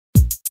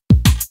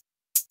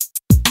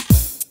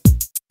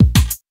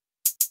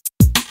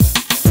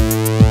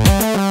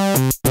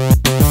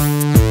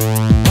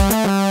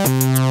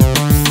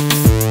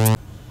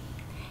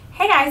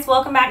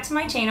welcome back to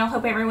my channel.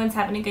 Hope everyone's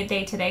having a good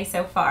day today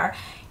so far.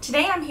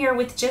 Today I'm here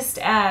with just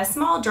a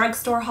small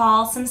drugstore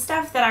haul, some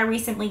stuff that I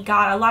recently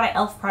got, a lot of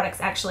e.l.f. products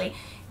actually,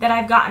 that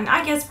I've gotten,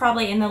 I guess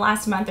probably in the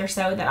last month or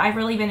so that I've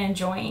really been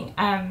enjoying.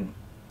 And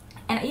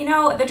you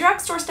know, the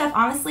drugstore stuff,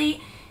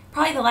 honestly,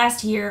 probably the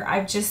last year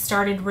I've just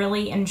started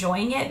really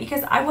enjoying it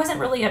because I wasn't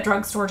really a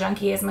drugstore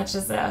junkie as much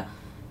as a,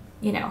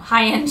 you know,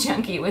 high-end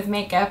junkie with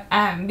makeup,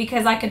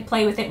 because I could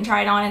play with it and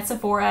try it on at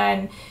Sephora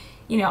and,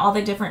 you know, all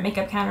the different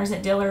makeup counters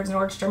at Dillard's,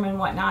 Nordstrom, and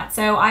whatnot.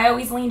 So I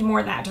always leaned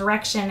more that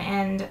direction,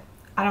 and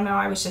I don't know,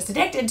 I was just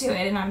addicted to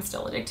it, and I'm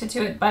still addicted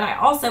to it, but I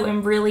also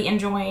am really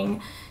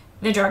enjoying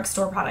the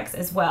drugstore products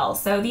as well.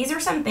 So these are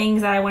some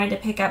things that I wanted to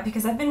pick up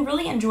because I've been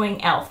really enjoying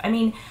e.l.f. I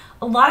mean,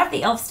 a lot of the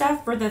e.l.f.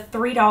 stuff for the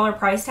 $3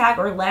 price tag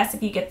or less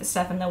if you get the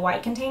stuff in the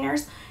white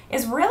containers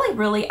is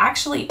really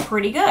actually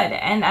pretty good.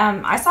 And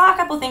I saw a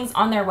couple things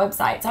on their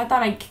website, so I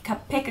thought I'd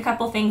pick a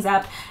couple things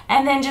up,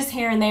 and then just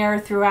here and there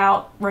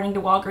throughout running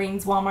to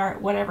Walgreens,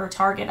 Walmart, whatever,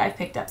 Target, I've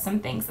picked up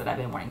some things that I've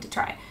been wanting to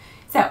try.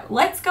 So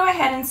let's go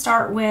ahead and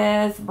start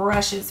with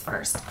brushes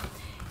first.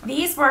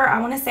 These were,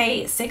 I want to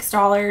say,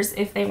 $6.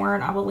 If they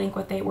weren't, I will link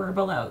what they were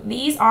below.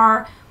 These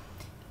are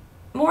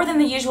more than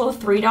the usual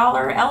 $3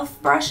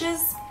 e.l.f.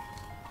 brushes.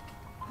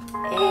 Ew.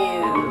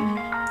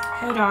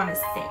 Hold on a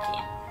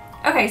second.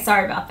 Okay,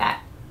 sorry about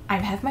that. I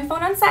have my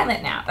phone on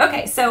silent now.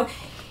 Okay, so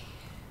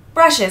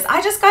brushes. I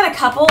just got a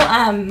couple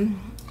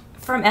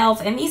from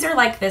e.l.f. and these are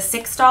like the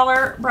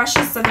 $6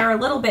 brushes, so they're a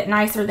little bit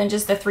nicer than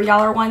just the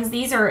 $3 ones.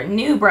 These are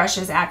new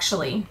brushes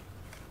actually,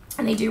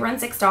 and they do run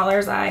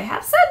 $6. I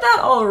have said that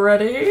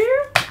already,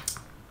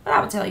 but I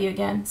will tell you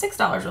again,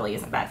 $6 really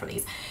isn't bad for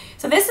these.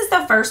 So this is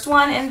the first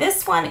one, and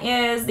this one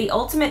is the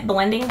Ultimate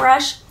Blending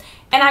Brush.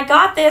 And I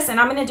got this, and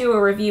I'm going to do a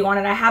review on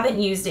it. I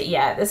haven't used it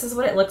yet. This is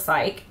what it looks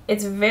like.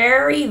 It's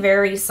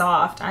very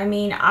soft. I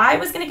mean, I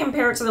was going to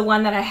compare it to the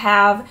one that I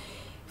have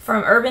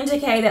from Urban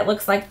Decay that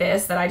looks like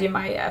this, that I do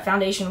my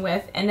foundation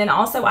with. And then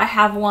also I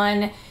have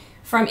one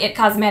from It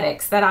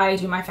Cosmetics that I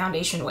do my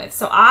foundation with.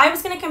 So I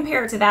was going to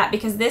compare it to that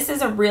because this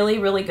is a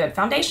really good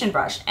foundation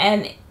brush.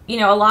 And, you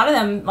know, a lot of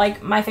them,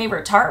 like my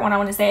favorite Tarte one, I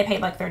want to say I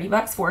paid like 30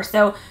 bucks for.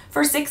 So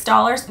for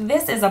 $6,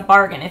 this is a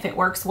bargain if it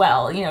works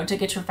well, you know, to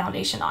get your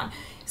foundation on.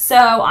 So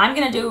I'm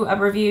going to do a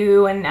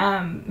review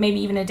and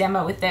maybe even a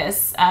demo with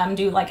this,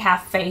 do like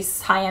half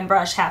face, high-end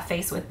brush, half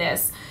face with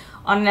this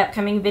on an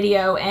upcoming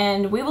video,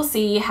 and we will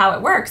see how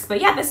it works. But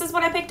yeah, this is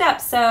what I picked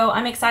up, so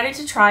I'm excited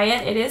to try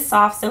it. It is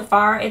soft so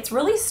far. It's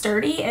really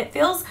sturdy. It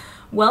feels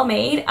well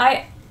made.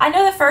 I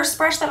know the first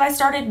brush that I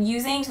started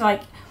using, so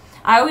like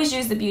I always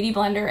use the Beauty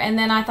Blender, and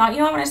then I thought, you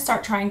know, I'm going to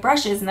start trying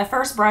brushes, and the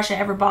first brush I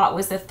ever bought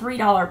was the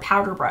 $3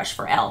 powder brush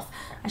for e.l.f.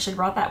 I should have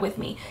brought that with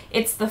me.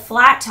 It's the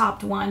flat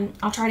topped one.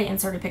 I'll try to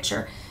insert a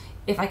picture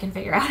if I can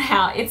figure out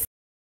how. It's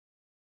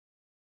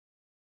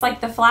like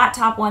the flat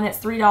top one that's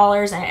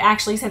 $3, and it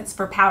actually says it's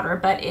for powder,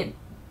 but it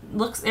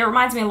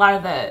reminds me a lot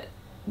of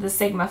the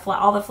Sigma flat,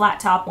 all the flat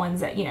top ones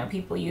that, you know,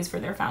 people use for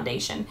their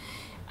foundation.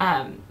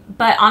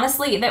 But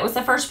honestly, that was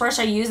the first brush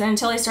I used, and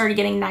until I started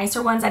getting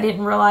nicer ones, I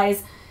didn't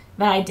realize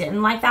that I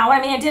didn't like that one.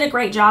 I mean, it did a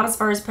great job as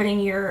far as putting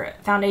your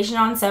foundation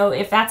on, so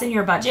if that's in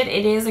your budget,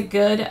 it is a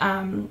good,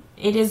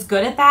 it is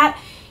good at that.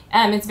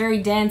 It's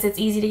very dense, it's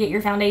easy to get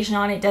your foundation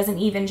on, it does an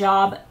even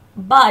job,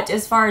 but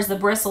as far as the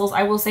bristles,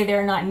 I will say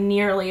they're not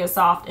nearly as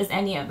soft as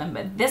any of them,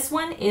 but this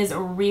one is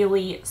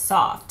really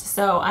soft,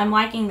 so I'm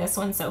liking this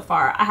one so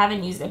far. I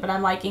haven't used it, but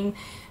I'm liking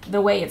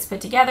the way it's put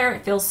together.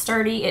 It feels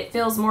sturdy. It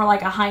feels more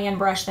like a high-end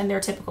brush than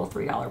their typical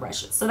 $3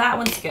 brushes, so that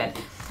one's good.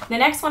 The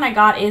next one I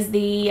got is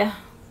the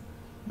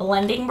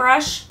blending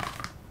brush,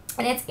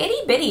 and it's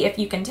itty bitty if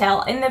you can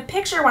tell. In the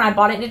picture when I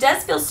bought it, it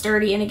does feel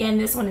sturdy, and again,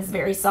 this one is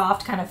very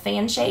soft, kind of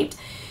fan shaped.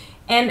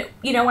 And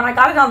you know, when I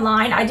got it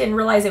online, I didn't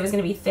realize it was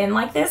going to be thin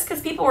like this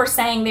because people were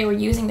saying they were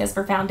using this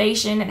for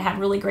foundation and had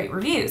really great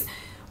reviews.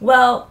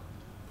 Well,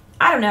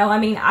 I don't know. I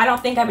mean, I don't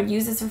think I would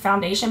use this for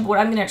foundation, but what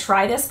I'm going to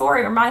try this for,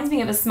 it reminds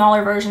me of a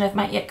smaller version of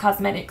my It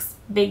Cosmetics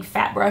big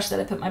fat brush that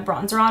I put my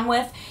bronzer on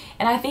with,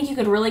 and I think you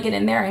could really get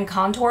in there and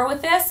contour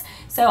with this.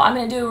 So I'm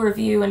going to do a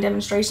review and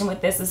demonstration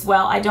with this as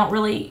well. I don't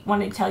really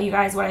want to tell you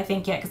guys what I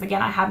think yet because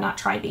again, I have not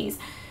tried these,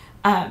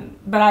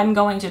 but I'm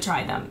going to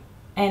try them,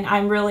 and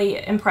I'm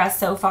really impressed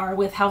so far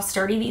with how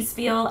sturdy these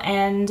feel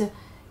and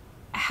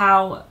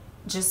how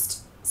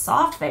just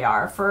soft they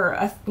are for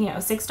a, you know,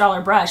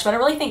 $6 brush. But I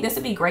really think this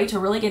would be great to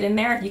really get in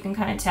there if you can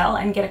kind of tell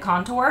and get a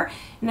contour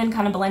and then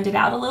kind of blend it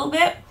out a little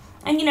bit.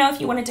 And you know,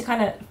 if you wanted to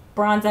kind of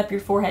bronze up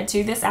your forehead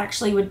too, this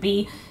actually would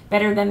be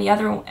better than the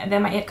other,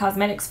 than my It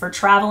Cosmetics for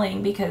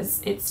traveling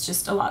because it's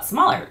just a lot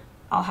smaller.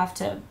 I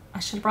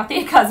should have brought the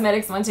It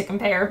Cosmetics one to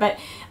compare, but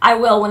I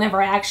will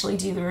whenever I actually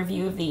do the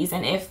review of these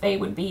and if they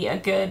would be a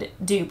good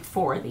dupe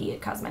for the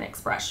It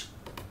Cosmetics brush.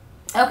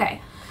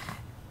 Okay,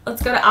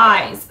 let's go to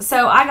eyes.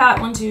 So I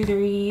got 1, 2,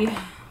 3,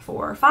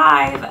 4,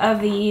 5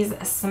 of these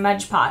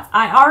smudge pots.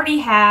 I already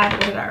had,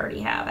 what did I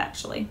already have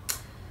actually?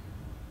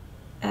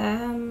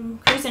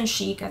 Cruisin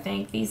Chic, I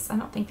think. These, I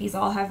don't think these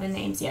all have the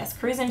names. Yes,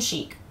 Cruisin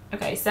Chic.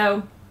 Okay,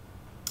 so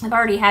I've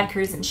already had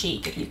Cruisin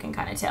Chic, if you can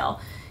kind of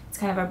tell. It's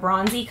kind of a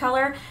bronzy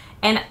color,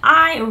 and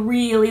I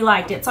really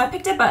liked it. So I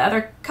picked up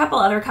a couple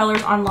other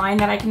colors online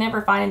that I can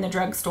never find in the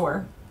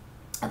drugstore.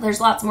 There's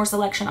lots more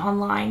selection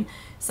online.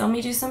 So let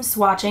me do some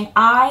swatching.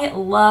 I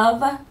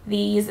love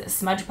these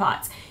smudge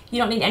pots. You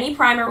don't need any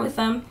primer with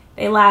them.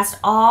 They last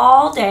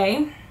all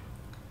day.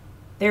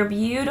 They're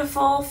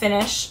beautiful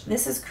finish.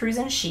 This is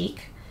Cruisin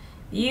Chic.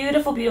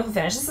 Beautiful, beautiful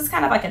finish. This is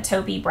kind of like a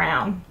taupey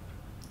brown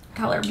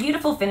color.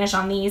 Beautiful finish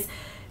on these.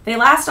 They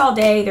last all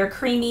day. They're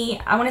creamy.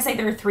 I want to say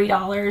they're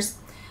 $3.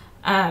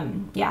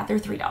 Yeah, they're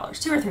 $3,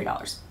 $2 or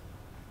 $3.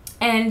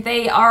 And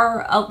they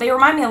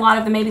remind me a lot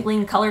of the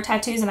Maybelline color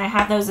tattoos, and I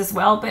have those as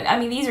well. But I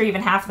mean, these are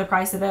even half the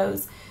price of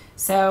those.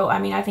 So I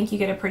mean, I think you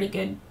get a pretty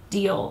good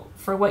deal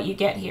for what you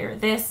get here.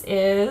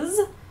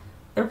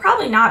 They're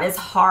probably not as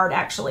hard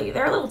actually.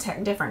 They're a little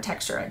different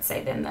texture, I'd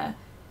say, than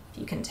if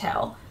you can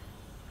tell.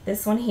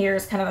 This one here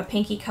is kind of a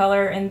pinky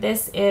color, and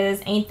this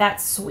is Ain't That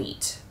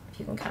Sweet. If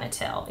you can kind of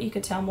tell. You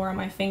could tell more on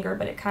my finger,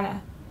 but it kind of,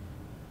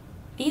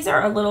 these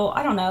are a little,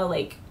 I don't know,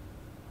 like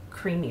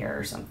creamier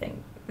or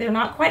something. They're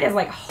not quite as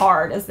like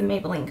hard as the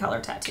Maybelline color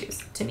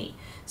tattoos to me.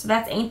 So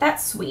that's Ain't That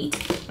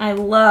Sweet. I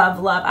love,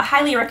 love. I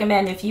highly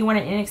recommend if you want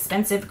an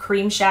inexpensive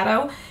cream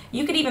shadow.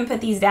 You could even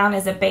put these down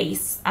as a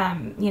base.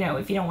 You know,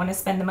 if you don't want to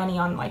spend the money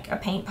on like a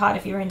paint pot,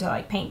 if you're into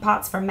like paint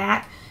pots from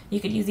MAC, you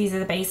could use these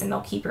as a base and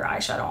they'll keep your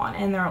eyeshadow on,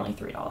 and they're only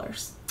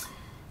 $3.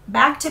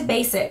 Back to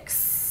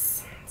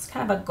Basics. It's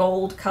kind of a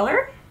gold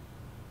color.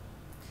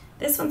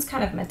 This one's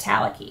kind of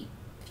metallic-y.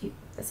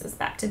 This is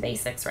Back to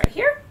Basics right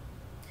here.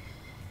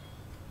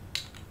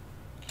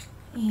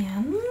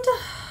 And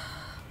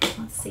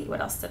let's see,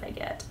 what else did I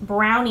get?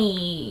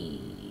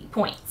 Brownie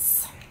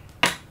points.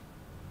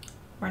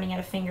 Running out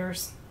of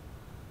fingers.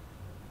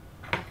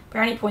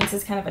 Brownie points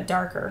is kind of a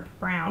darker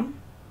brown,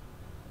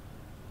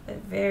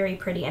 but very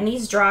pretty. And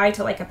these dry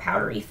to like a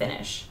powdery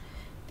finish.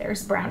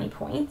 There's brownie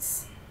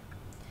points.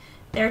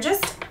 They're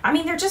just, I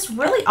mean, they're just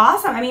really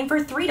awesome. I mean, for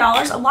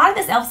 $3, a lot of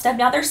this e.l.f. stuff,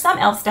 now there's some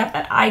e.l.f. stuff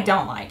that I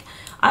don't like.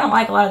 I don't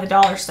like a lot of the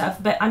dollar stuff,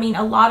 but I mean,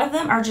 a lot of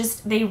them are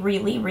just, they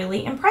really,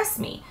 really impress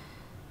me.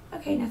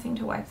 Okay, nothing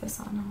to wipe this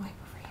on. I'll wipe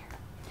over here.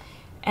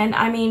 And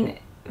I mean,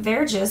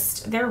 they're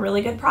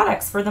really good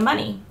products for the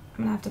money.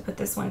 I'm gonna have to put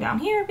this one down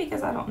here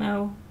because I don't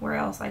know where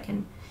else I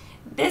can.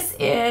 This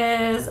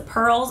is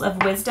Pearls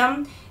of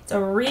Wisdom. It's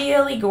a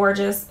really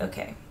gorgeous,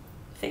 okay,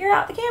 figure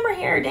out the camera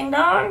here, ding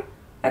dong.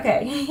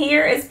 Okay,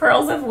 here is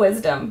Pearls of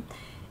Wisdom.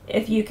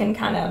 If you can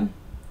kind of,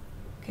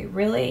 okay,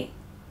 really,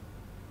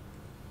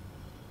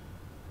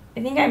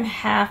 I think I'm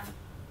half,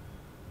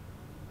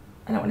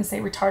 I don't want to say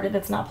retarded,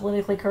 that's not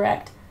politically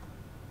correct.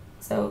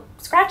 So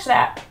scratch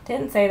that,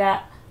 didn't say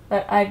that,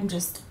 but I'm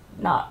just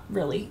not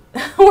really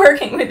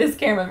working with this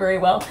camera very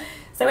well.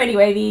 So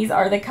anyway, these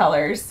are the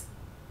colors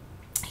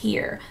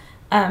here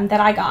that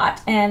I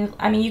got. And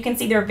I mean, you can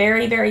see they're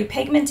very, very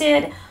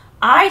pigmented.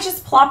 I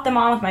just plopped them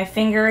on with my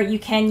finger. You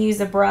can use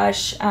a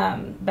brush,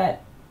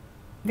 but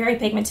very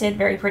pigmented,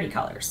 very pretty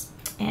colors.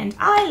 And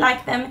I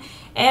like them.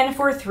 And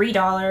for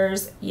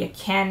 $3, you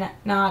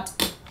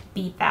cannot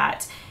beat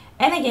that.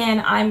 And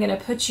again, I'm going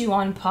to put you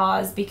on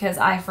pause because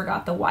I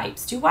forgot the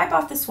wipes to wipe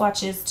off the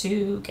swatches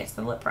to get to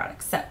the lip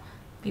products. So,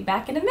 be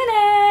back in a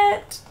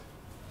minute.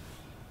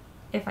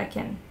 If I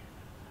can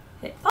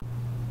hit pause.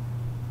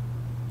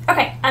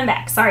 Okay, I'm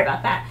back. Sorry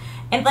about that.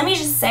 And let me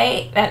just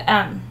say that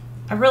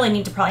I really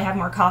need to probably have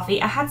more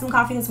coffee. I had some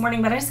coffee this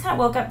morning, but I just kind of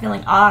woke up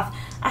feeling off.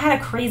 I had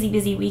a crazy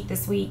busy week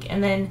this week,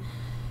 and then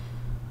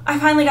I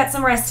finally got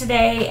some rest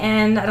today,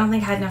 and I don't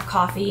think I had enough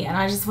coffee, and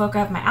I just woke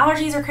up. My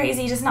allergies are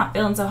crazy, just not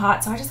feeling so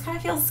hot, so I just kind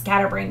of feel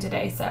scatterbrained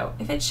today. So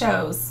if it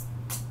shows,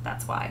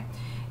 that's why.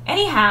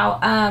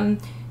 Anyhow,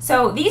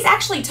 so these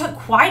actually took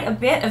quite a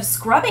bit of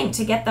scrubbing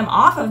to get them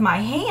off of my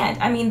hand.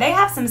 I mean, they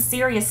have some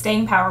serious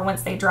staying power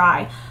once they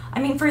dry.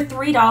 I mean, for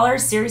 $3,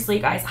 seriously,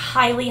 guys,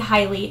 highly,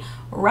 highly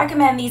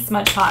recommend these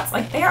smudge pots.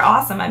 Like, they're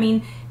awesome. I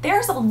mean,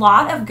 there's a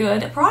lot of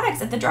good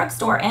products at the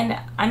drugstore, and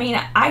I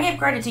mean, I give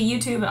credit to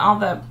YouTube and all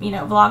the, you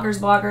know, vloggers,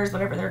 bloggers,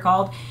 whatever they're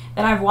called,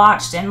 that I've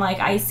watched, and like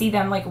I see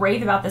them like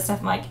rave about this stuff.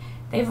 I'm like,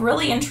 they've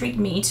really intrigued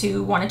me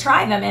to want to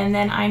try them, and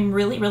then I'm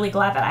really, really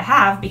glad that I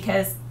have,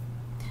 because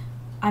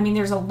I mean,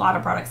 there's a lot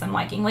of products I'm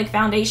liking, like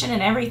foundation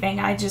and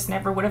everything. I just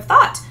never would have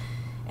thought.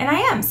 And I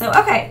am. So,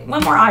 okay,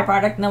 one more eye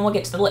product, and then we'll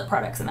get to the lip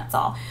products, and that's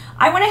all.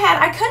 I went ahead,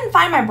 I couldn't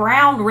find my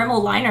brown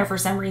Rimmel liner for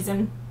some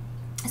reason.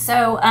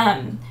 So,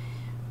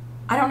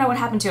 I don't know what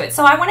happened to it.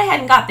 So I went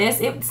ahead and got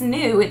this. It's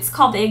new. It's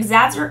called the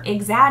Exaggerate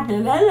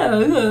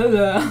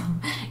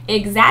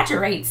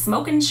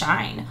Smoke and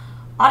Shine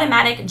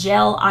Automatic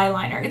Gel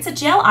Eyeliner. It's a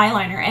gel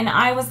eyeliner, and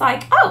I was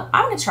like, oh,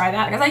 I'm going to try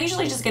that, because I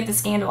usually just get the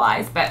Scandal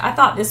Eyes, but I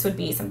thought this would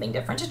be something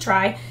different to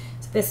try.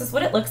 So this is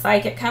what it looks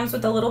like. It comes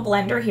with a little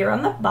blender here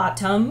on the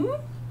bottom,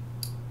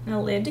 and a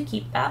lid to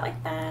keep that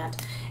like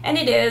that. And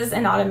it is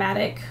an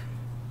automatic.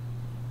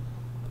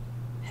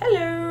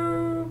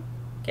 Hello.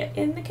 Get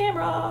in the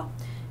camera.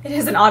 It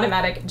is an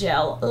automatic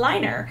gel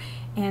liner.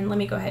 And let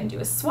me go ahead and do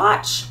a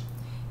swatch.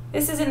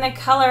 This is in the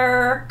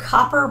color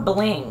Copper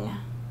Bling.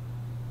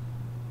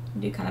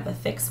 Do kind of a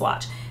thick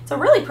swatch. It's a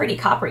really pretty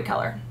coppery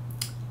color.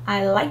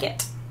 I like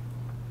it.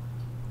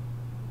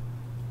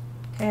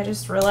 Okay, I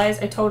just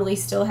realized I totally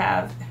still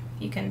have,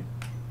 you can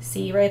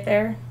see right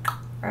there,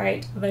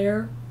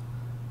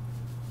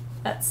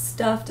 that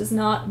stuff does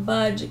not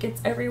budge. It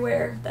gets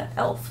everywhere, that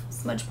e.l.f.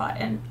 smudge pot,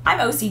 and I'm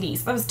OCD,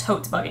 so that was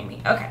totes bugging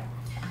me. Okay,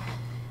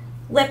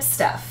 lip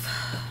stuff.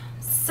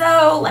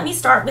 So let me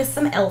start with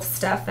some e.l.f.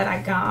 stuff that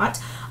I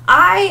got.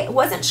 I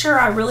wasn't sure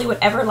I really would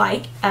ever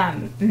like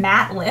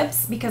matte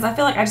lips because I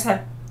feel like I just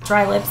have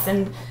dry lips,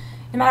 and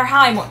no matter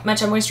how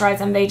much I moisturize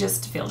them, they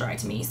just feel dry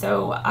to me.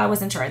 So I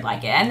wasn't sure I'd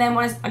like it. And then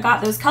when I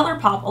got those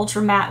ColourPop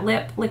Ultra Matte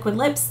Liquid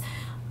Lips,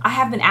 I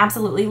have been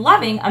absolutely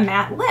loving a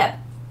matte lip.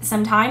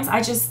 Sometimes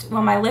I just,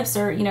 when my lips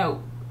are, you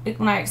know,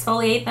 when I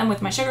exfoliate them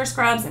with my sugar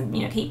scrubs and,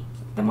 you know, keep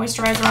the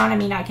moisturizer on, I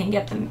mean, I can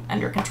get them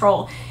under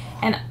control.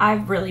 And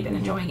I've really been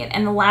enjoying it.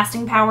 And the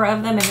lasting power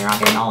of them, and they're not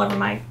getting all over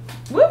my,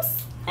 whoops,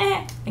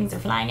 things are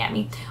flying at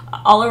me,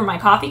 all over my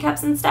coffee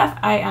cups and stuff.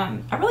 I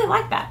really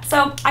like that.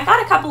 So I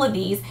got a couple of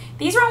these.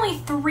 These are only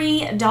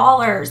 $3.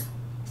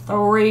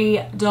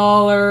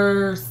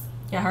 $3.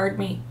 You heard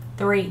me.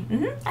 3.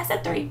 I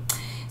said 3.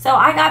 So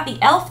I got the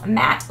e.l.f.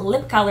 Matte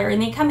Lip Color,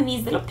 and they come in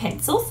these little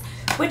pencils,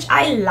 which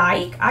I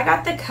like. I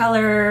got the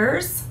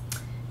colors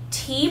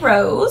Tea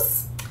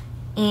Rose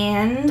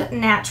and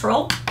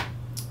Natural.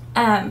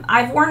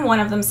 I've worn one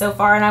of them so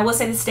far, and I will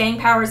say the staying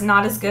power is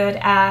not as good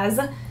as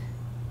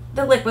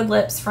the liquid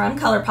lips from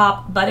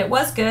ColourPop, but it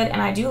was good,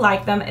 and I do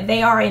like them.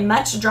 They are a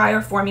much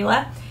drier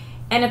formula,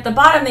 and at the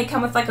bottom they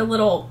come with like a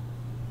little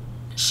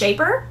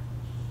shaper,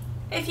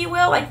 if you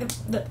will, like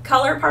the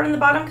color part in the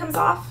bottom comes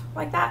off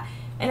like that,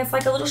 and it's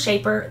like a little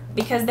shaper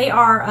because they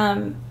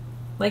are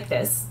like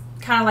this,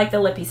 kind of like the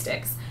lippy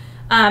sticks,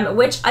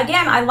 which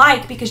again I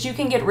like because you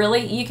can get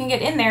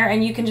in there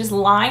and you can just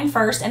line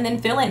first and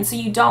then fill in, so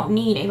you don't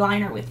need a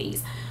liner with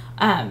these.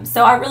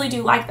 So I really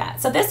do like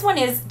that. So this one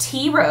is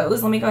Tea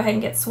Rose. Let me go ahead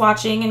and get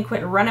swatching and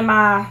quit running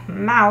my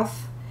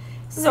mouth.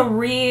 This is a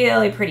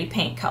really pretty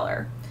pink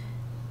color.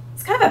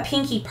 It's kind of a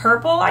pinky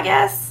purple, I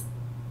guess,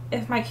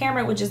 if my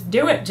camera would just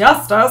do it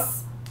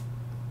justice.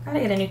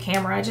 Gotta get a new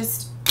camera. I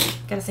just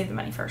gotta save the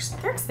money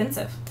first. They're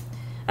expensive.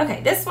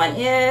 Okay, this one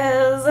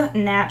is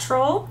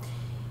Natural,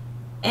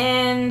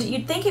 and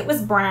you'd think it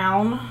was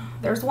brown.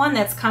 There's one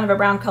that's kind of a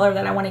brown color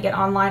that I want to get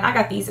online. I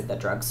got these at the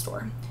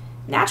drugstore.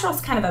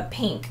 Natural's kind of a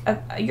pink,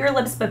 Your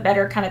Lips But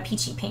Better kind of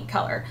peachy pink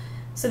color.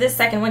 So this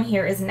second one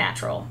here is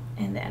Natural,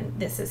 and then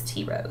this is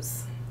Tea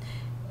Rose.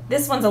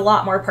 This one's a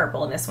lot more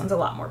purple, and this one's a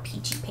lot more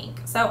peachy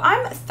pink. So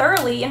I'm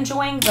thoroughly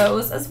enjoying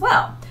those as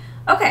well.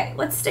 Okay,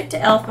 let's stick to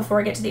e.l.f.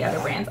 before I get to the other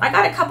brands. I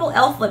got a couple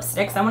e.l.f.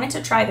 lipsticks. I wanted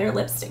to try their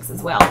lipsticks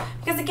as well,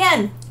 because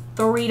again,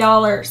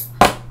 $3.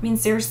 I mean,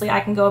 seriously, I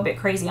can go a bit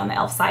crazy on the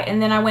e.l.f. site.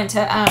 And then I went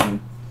to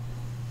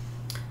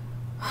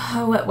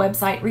what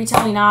website,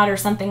 Retail Me Not or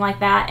something like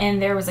that,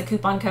 and there was a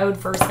coupon code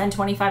for spend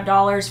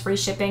 $25 free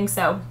shipping,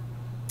 so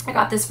I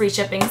got this free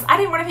shipping. I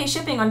didn't want to pay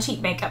shipping on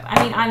cheap makeup.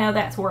 I mean, I know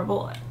that's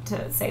horrible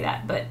to say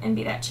that and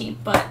be that cheap,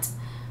 but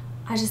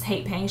I just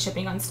hate paying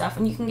shipping on stuff,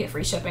 and you can get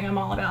free shipping. I'm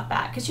all about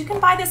that, because you can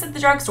buy this at the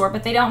drugstore,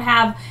 but they don't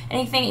have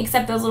anything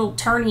except those little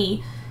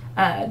turny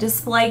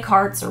display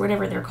carts or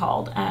whatever they're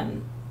called,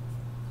 and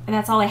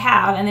that's all they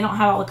have, and they don't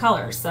have all the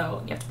colors,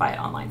 so you have to buy it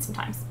online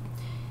sometimes.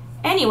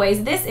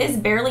 Anyways, this is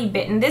Barely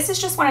Bitten. This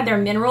is just one of their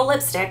mineral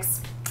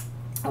lipsticks.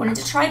 I wanted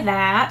to try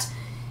that.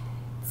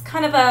 It's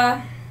kind of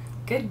a,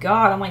 good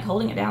God, I'm like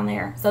holding it down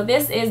there. So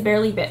this is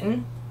Barely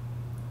Bitten.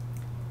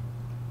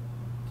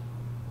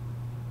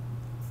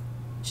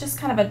 It's just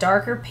kind of a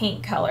darker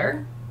pink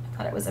color. I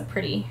thought it was a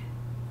pretty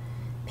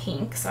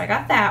pink, so I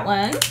got that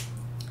one.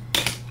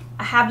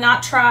 I have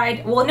not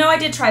tried, well, no, I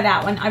did try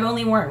that one. I've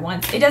only worn it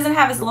once. It doesn't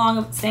have as long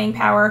of staying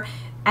power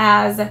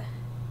as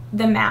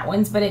the matte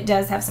ones, but it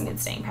does have some good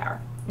staying power.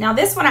 Now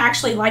this one I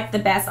actually liked the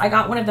best. I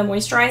got one of the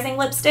moisturizing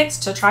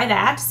lipsticks to try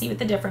that, to see what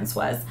the difference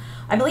was.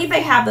 I believe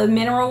they have the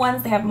mineral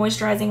ones, they have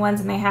moisturizing ones,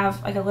 and they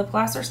have like a lip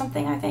gloss or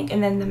something, I think,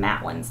 and then the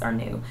matte ones are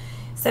new.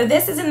 So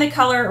this is in the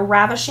color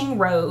Ravishing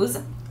Rose.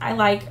 I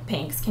like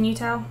pinks, can you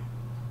tell?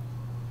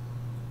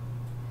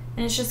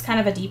 And it's just kind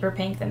of a deeper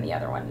pink than the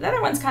other one. The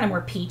other one's kind of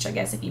more peach, I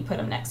guess, if you put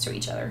them next to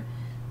each other.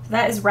 So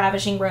that is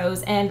Ravishing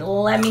Rose, and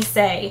let me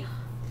say,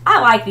 I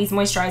like these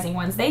moisturizing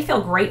ones. They feel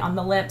great on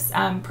the lips.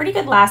 Pretty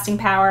good lasting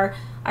power.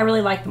 I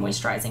really like the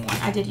moisturizing one.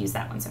 I did use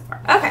that one so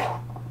far. Okay.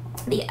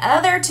 The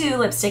other two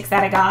lipsticks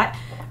that I got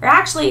are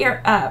actually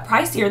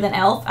pricier than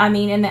e.l.f. I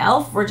mean, and the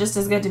e.l.f. were just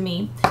as good to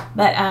me,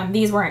 but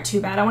these weren't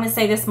too bad. I want to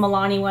say this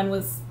Milani one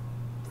was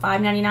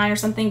 $5.99 or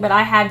something, but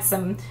I had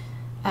some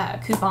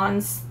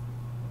coupons.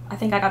 I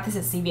think I got this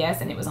at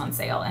CVS and it was on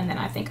sale, and then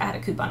I think I had a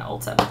coupon at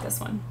Ulta with this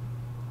one.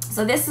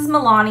 So this is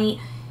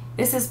Milani.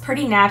 This is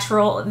Pretty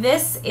Natural.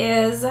 This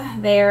is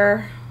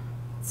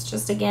it's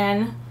just,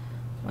 again,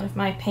 one of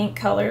my pink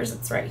colors.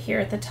 It's right here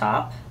at the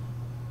top.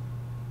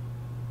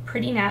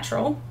 Pretty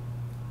Natural.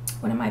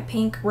 One of my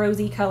pink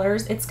rosy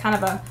colors. It's kind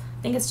of I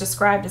think it's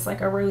described as like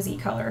a rosy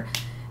color.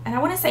 And I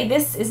want to say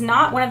this is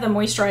not one of the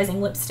moisturizing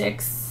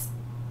lipsticks.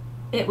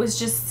 It was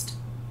just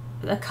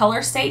a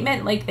color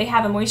statement. Like, they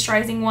have a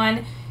moisturizing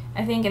one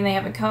I think, and they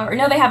have a color, or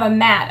no, they have a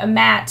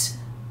matte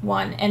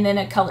one, and then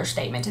a color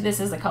statement. This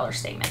is a color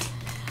statement.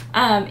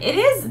 It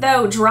is,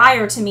 though,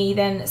 drier to me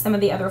than some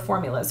of the other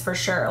formulas for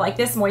sure. Like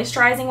this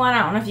moisturizing one,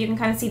 I don't know if you can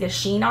kind of see the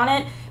sheen on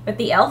it, but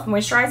the e.l.f.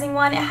 moisturizing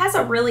one, it has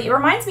a really, it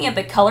reminds me of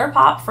the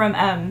ColourPop from,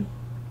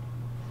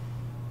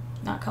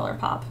 not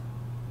ColourPop.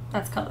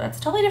 That's a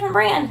totally different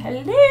brand.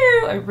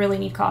 Hello! I really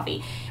need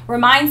coffee.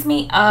 Reminds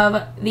me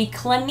of the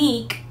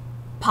Clinique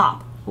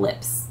Pop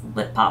lips.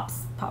 Lip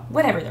pops, pop,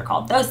 whatever they're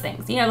called. Those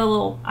things. You know, the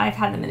little, I've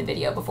had them in the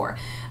video before.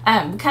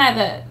 Kind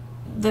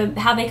of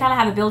how they kind of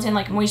have a built-in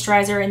like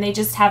moisturizer, and they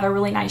just have a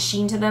really nice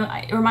sheen to them.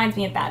 It reminds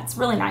me of that. It's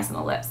really nice on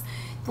the lips.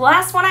 The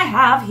last one I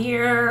have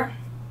here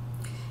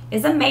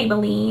is a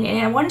Maybelline,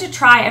 and I wanted to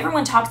try,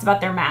 everyone talks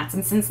about their mattes,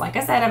 and since, like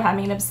I said, I'm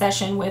having an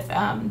obsession with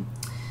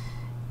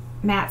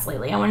mattes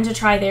lately, I wanted to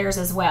try theirs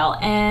as well.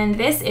 And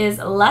this is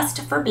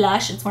Lust for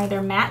Blush. It's one of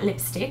their matte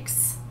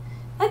lipsticks.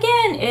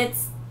 Again,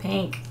 it's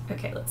pink.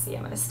 Okay, let's see. I'm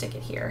going to stick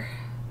it here.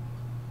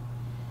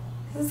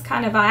 This is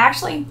kind of, I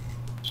actually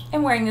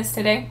am wearing this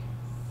today.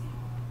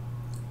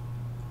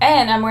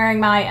 And I'm wearing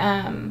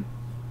my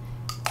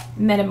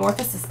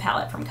Metamorphosis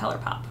palette from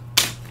ColourPop.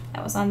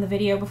 That was on the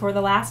video before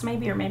the last,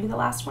 maybe, or maybe the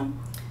last one.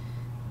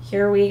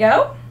 Here we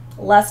go.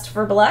 Lust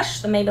for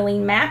Blush, the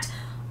Maybelline matte.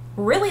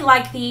 Really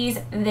like these.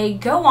 They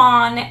go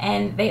on,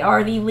 and they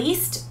are the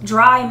least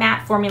dry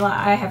matte formula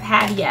I have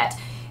had yet.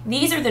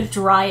 These are the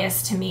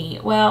driest to me.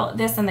 Well,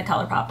 this and the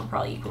ColourPop are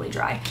probably equally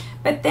dry.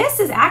 But this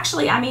is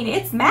actually, I mean,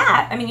 it's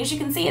matte. I mean, as you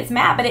can see, it's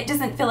matte, but it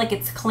doesn't feel like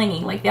it's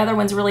clinging. Like the other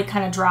one's really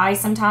kind of dry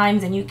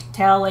sometimes, and you can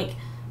tell like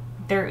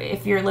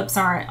if your lips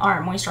aren't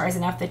moisturized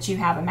enough that you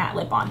have a matte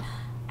lip on.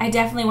 I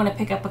definitely want to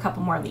pick up a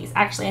couple more of these.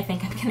 Actually, I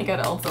think I'm going to go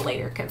to Ulta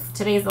later because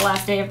today's the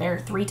last day of their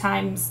 3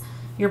 times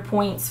your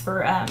points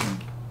for, I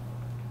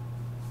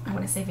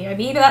want to say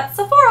VIB, but that's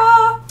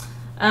Sephora.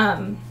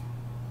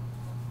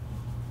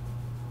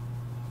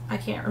 I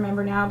can't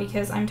remember now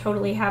because I'm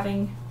totally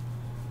having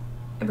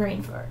a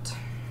brain fart.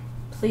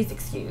 Please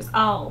excuse.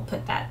 I'll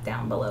put that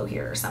down below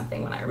here or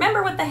something when I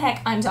remember what the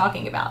heck I'm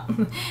talking about.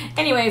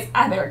 Anyways,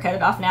 I better cut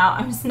it off now.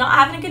 I'm just not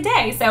having a good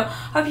day. So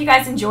hope you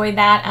guys enjoyed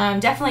that.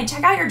 Definitely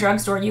check out your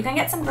drugstore. You can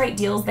get some great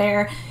deals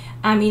there.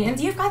 I mean, and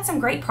you've got some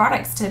great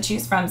products to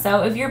choose from.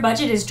 So if your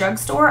budget is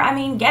drugstore, I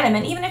mean, get them.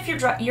 And even if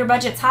your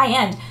budget's high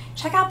end,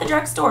 check out the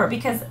drugstore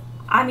because,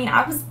 I mean,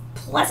 I was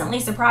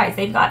pleasantly surprised.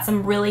 They've got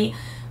some really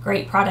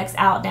great products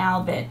out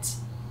now that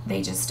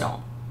they just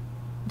don't,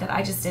 that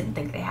I just didn't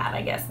think they had,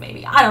 I guess,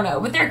 maybe. I don't know,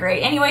 but they're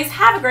great. Anyways,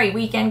 have a great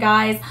weekend,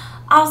 guys.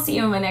 I'll see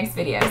you in my next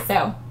video.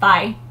 So,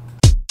 bye.